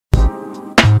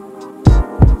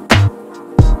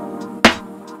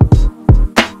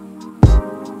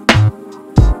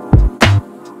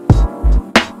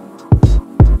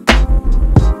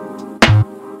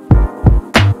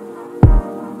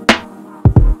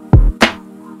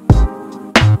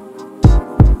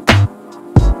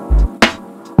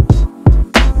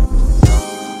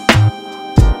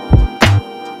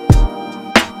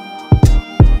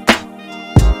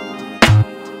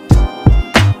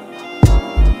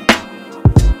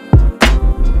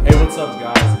up,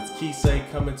 guys? It's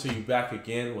Kisei coming to you back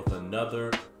again with another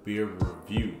beer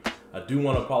review. I do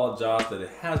want to apologize that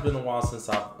it has been a while since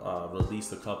I've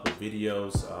released a couple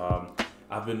videos.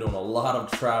 I've been doing a lot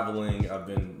of traveling. I've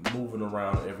been moving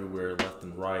around everywhere, left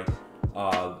and right,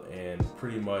 and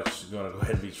pretty much gonna go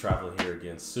ahead and be traveling here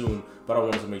again soon. But I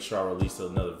wanted to make sure I released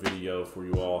another video for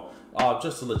you all,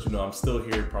 just to let you know I'm still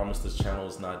here. Promise this channel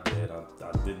is not dead.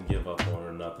 I didn't give up on it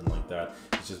or nothing like that.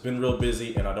 It's just been real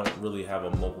busy, and I don't really have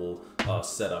a mobile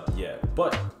setup yet.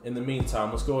 But in the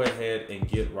meantime, let's go ahead and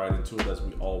get right into it as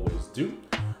we always do.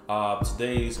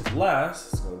 Today's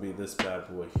glass is gonna be this bad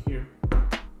boy here.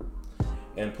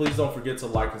 And please don't forget to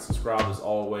like and subscribe as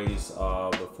always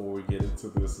before we get into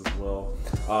this as well.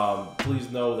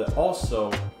 Please know that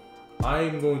also I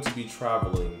am going to be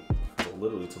traveling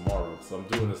literally tomorrow, so I'm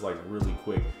doing this like really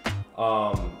quick.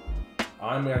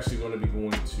 I'm actually going to be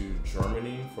going to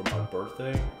Germany for my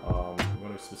birthday. I'm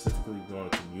going to specifically be going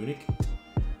to Munich.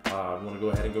 I'm going to go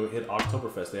ahead and hit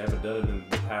Oktoberfest. They haven't done it in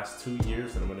the past 2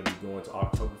 years, and I'm going to be going to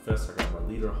Oktoberfest. I got my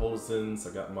lederhosens,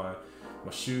 I got my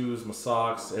shoes, my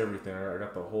socks, everything. I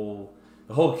got the whole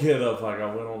kit up. Like, I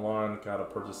went online, got to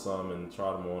purchase some and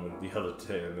tried them on the other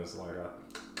day, and it's like, I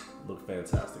look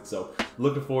fantastic. So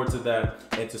looking forward to that.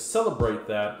 And to celebrate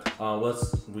that,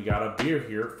 we got a beer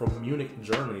here from Munich,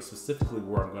 Germany, specifically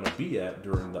where I'm going to be at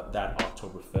during that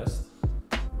Oktoberfest,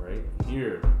 right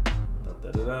here.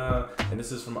 And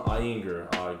this is from Ayinger.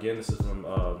 Again, this is from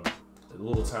a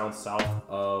little town south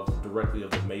directly of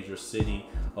the major city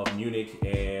of Munich,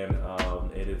 and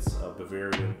it's a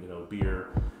Bavarian, beer.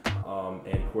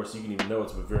 And of course, you can even know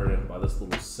it's Bavarian by this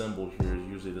little symbol here.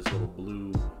 Usually, this little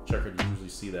blue checkered. You usually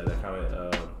see that. That kind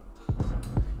of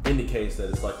indicates that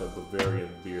it's like a Bavarian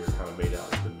beer, kind of made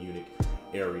out of the Munich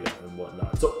area and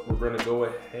whatnot. So we're gonna go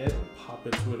ahead and pop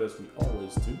into it as we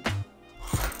always do.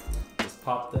 Let's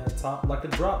pop that top like a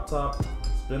drop top.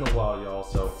 It's been a while, y'all,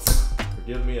 so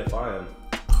forgive me if I am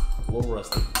a little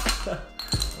rusty.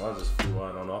 I just flew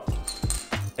on off.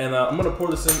 And I'm gonna pour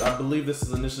this in. I believe this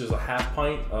is initially a half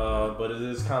pint, but it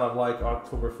is kind of like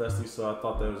Oktoberfesty, so I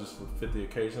thought that was just to fit the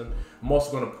occasion. I'm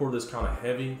also gonna pour this kind of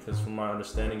heavy, because from my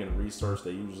understanding and research,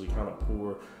 they usually kind of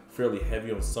pour fairly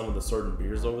heavy on some of the certain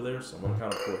beers over there. So I'm gonna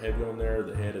kind of pour heavy on there.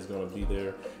 The head is gonna be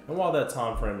there. And while that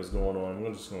time frame is going on,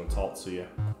 I'm just gonna talk to you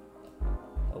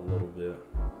a little bit.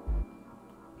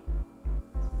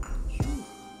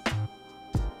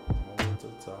 All the way to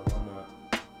the top, why not?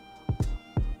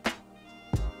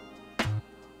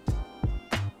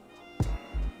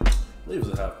 I believe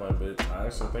it's a half pint, but I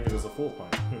actually think it is a full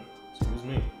pint. Excuse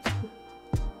me.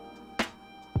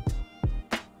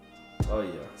 Oh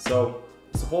yeah. So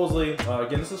supposedly,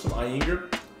 again, this is from Ayinger.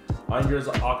 Ayinger is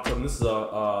this is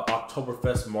a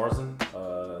Oktoberfest Marzen.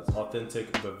 It's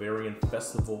authentic Bavarian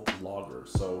festival lager.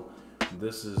 So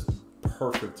this is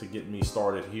perfect to get me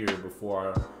started here before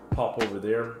I pop over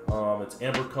there. It's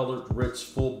amber colored, rich,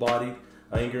 full bodied.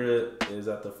 Ayinger is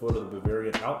at the foot of the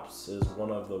Bavarian Alps, is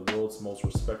one of the world's most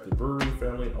respected brewery,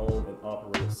 family owned and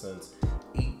operated since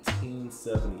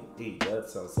 1878. That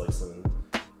sounds like some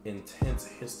intense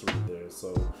history there.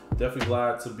 So definitely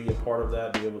glad to be a part of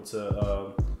that, be able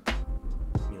to,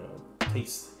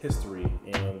 taste history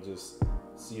and just,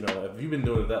 if you've been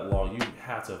doing it that long, you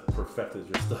have to have perfected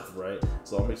your stuff, right?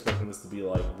 So I'm expecting this to be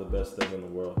like the best thing in the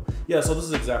world. Yeah, so this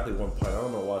is exactly 1 pint. I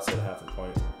don't know why I said half a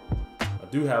pint. I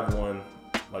do have one.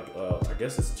 I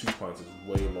guess it's 2 pints. It's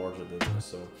way larger than this.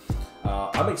 So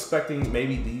I'm expecting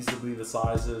maybe these to be the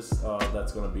sizes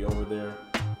that's going to be over there.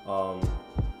 I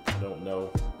don't know.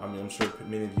 I mean, I'm sure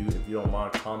many of you, if you don't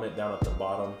mind, comment down at the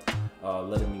bottom,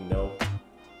 letting me know.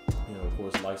 Of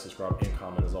course, like, subscribe, and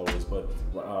comment as always. But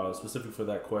specific for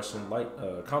that question,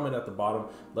 comment at the bottom.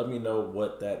 Let me know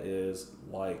what that is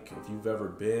like. If you've ever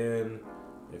been,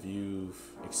 if you've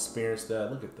experienced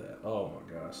that. Look at that. Oh my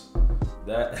gosh,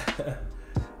 that.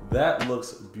 That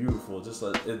looks beautiful. Just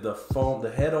like the foam, the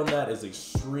head on that is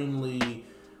extremely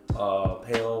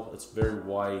pale. It's very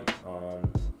white.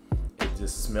 It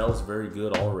just smells very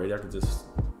good already. I could just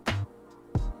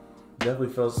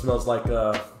definitely smells like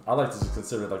I like to just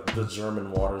consider it like the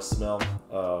German water smell.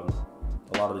 A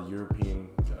lot of the European,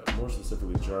 more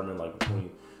specifically German, like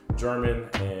between German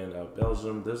and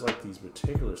Belgium, there's like these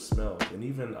particular smells, and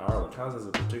even Ireland kind of has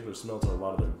a particular smell to a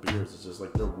lot of their beers. It's just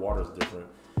like their water is different.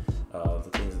 The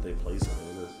things that they place in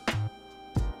it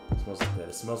smells like that.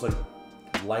 It smells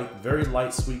like very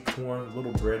light sweet corn, a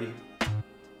little bready.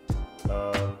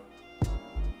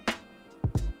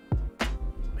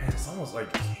 Man, it's almost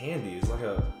like candy. It's like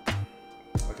a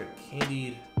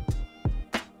candied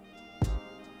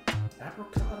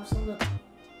apricot or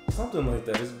something like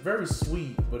that. It's very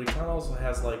sweet, but it kind of also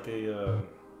has like a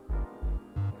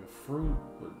like a fruit,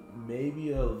 but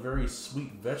maybe a very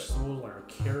sweet vegetable, like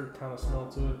a carrot kind of smell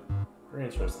to it. Very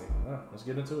interesting. Let's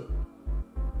get into it.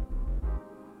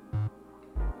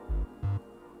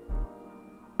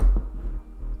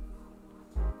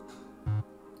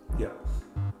 Yeah,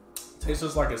 tastes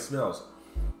just like it smells.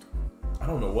 I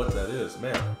don't know what that is,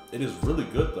 man. It is really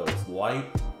good though. It's light,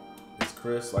 it's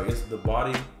crisp. Like it's the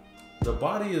body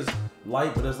is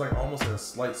light, but it's like almost like a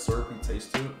slight syrupy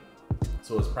taste to it.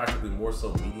 So it's practically more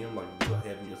so medium, like a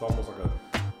heavy. It's almost like a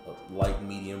light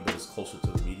medium, but it's closer to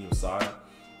the medium side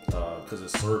because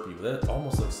it's syrupy. But that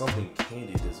almost like something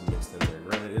candied is mixed in there.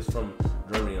 Granted, it's from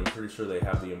Germany. I'm pretty sure they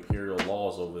have the imperial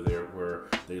laws over there where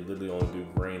they literally only do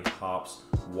grain, hops,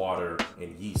 water,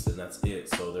 and yeast, and that's it.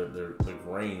 So the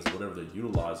grains, whatever they're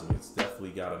utilizing, it's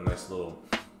definitely got a nice little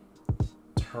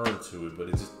turn to it. But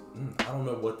it just, I don't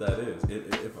know what that is. Man,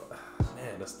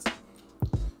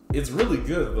 it's really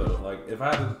good though. Like if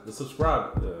I had to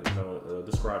describe it,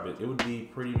 it would be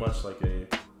pretty much like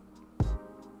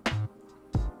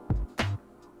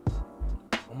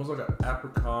almost like an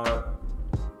apricot,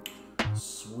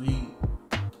 sweet,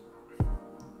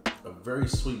 a very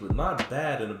sweet, but not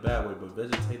bad in a bad way, but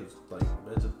vegetative, like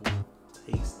veggie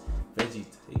taste.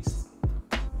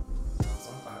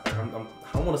 So I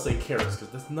don't want to say carrots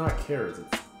because that's not carrots.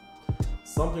 It's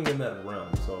something in that realm.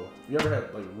 So if you ever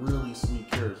had like really sweet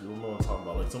carrots, you'll know what I'm talking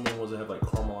about. Like some of the ones that have like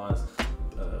caramelized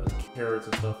carrots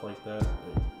and stuff like that.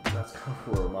 That's kind of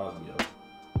what it reminds me of.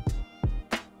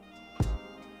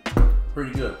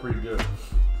 Pretty good.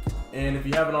 And if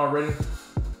you haven't already,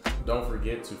 don't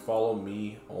forget to follow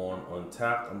me on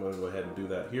Untappd. I'm going to go ahead and do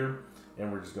that here. And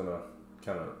we're just going to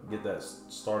kind of get that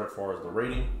started as far as the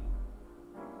rating.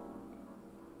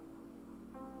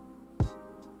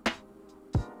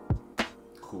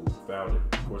 Cool, found it.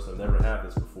 Of course, I've never had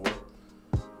this before.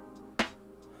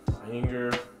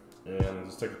 Ayinger, and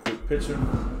just take a quick picture.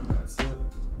 That's it.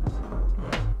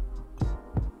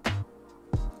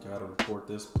 Gotta report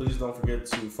this. Please don't forget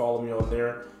to follow me on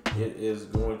there. It is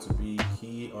going to be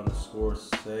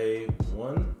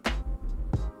key_say1.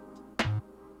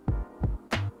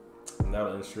 And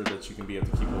that'll ensure that you can be able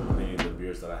to keep up with any of the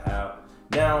beers that I have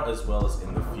now as well as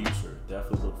in the future.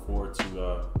 Definitely look forward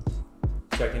to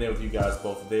checking in with you guys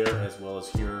both there as well as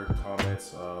hear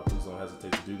comments. Please don't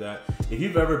hesitate to do that. If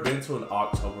you've ever been to an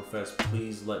Oktoberfest,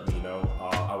 please let me know.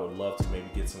 I would love to maybe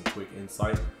get some quick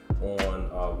insight on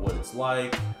what it's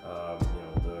like,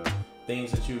 the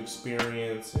things that you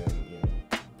experience, and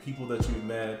people that you've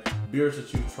met, beers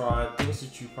that you've tried, things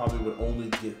that you probably would only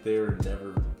get there and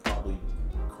never probably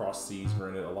cross seas.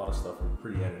 Granted, a lot of stuff are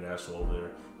pretty international over there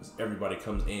because everybody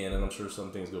comes in, and I'm sure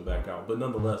some things go back out, but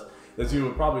nonetheless, that you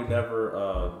would probably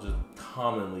never just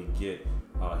commonly get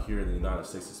here in the United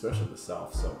States, especially the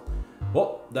South. So,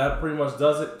 well, that pretty much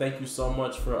does it. Thank you so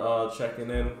much for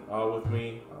checking in with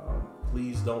me.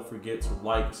 Please don't forget to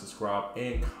like, subscribe,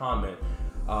 and comment.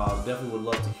 Definitely would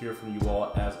love to hear from you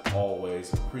all as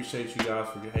always. Appreciate you guys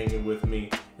for hanging with me.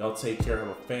 Y'all take care. Have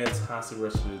a fantastic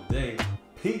rest of the day.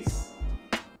 Peace.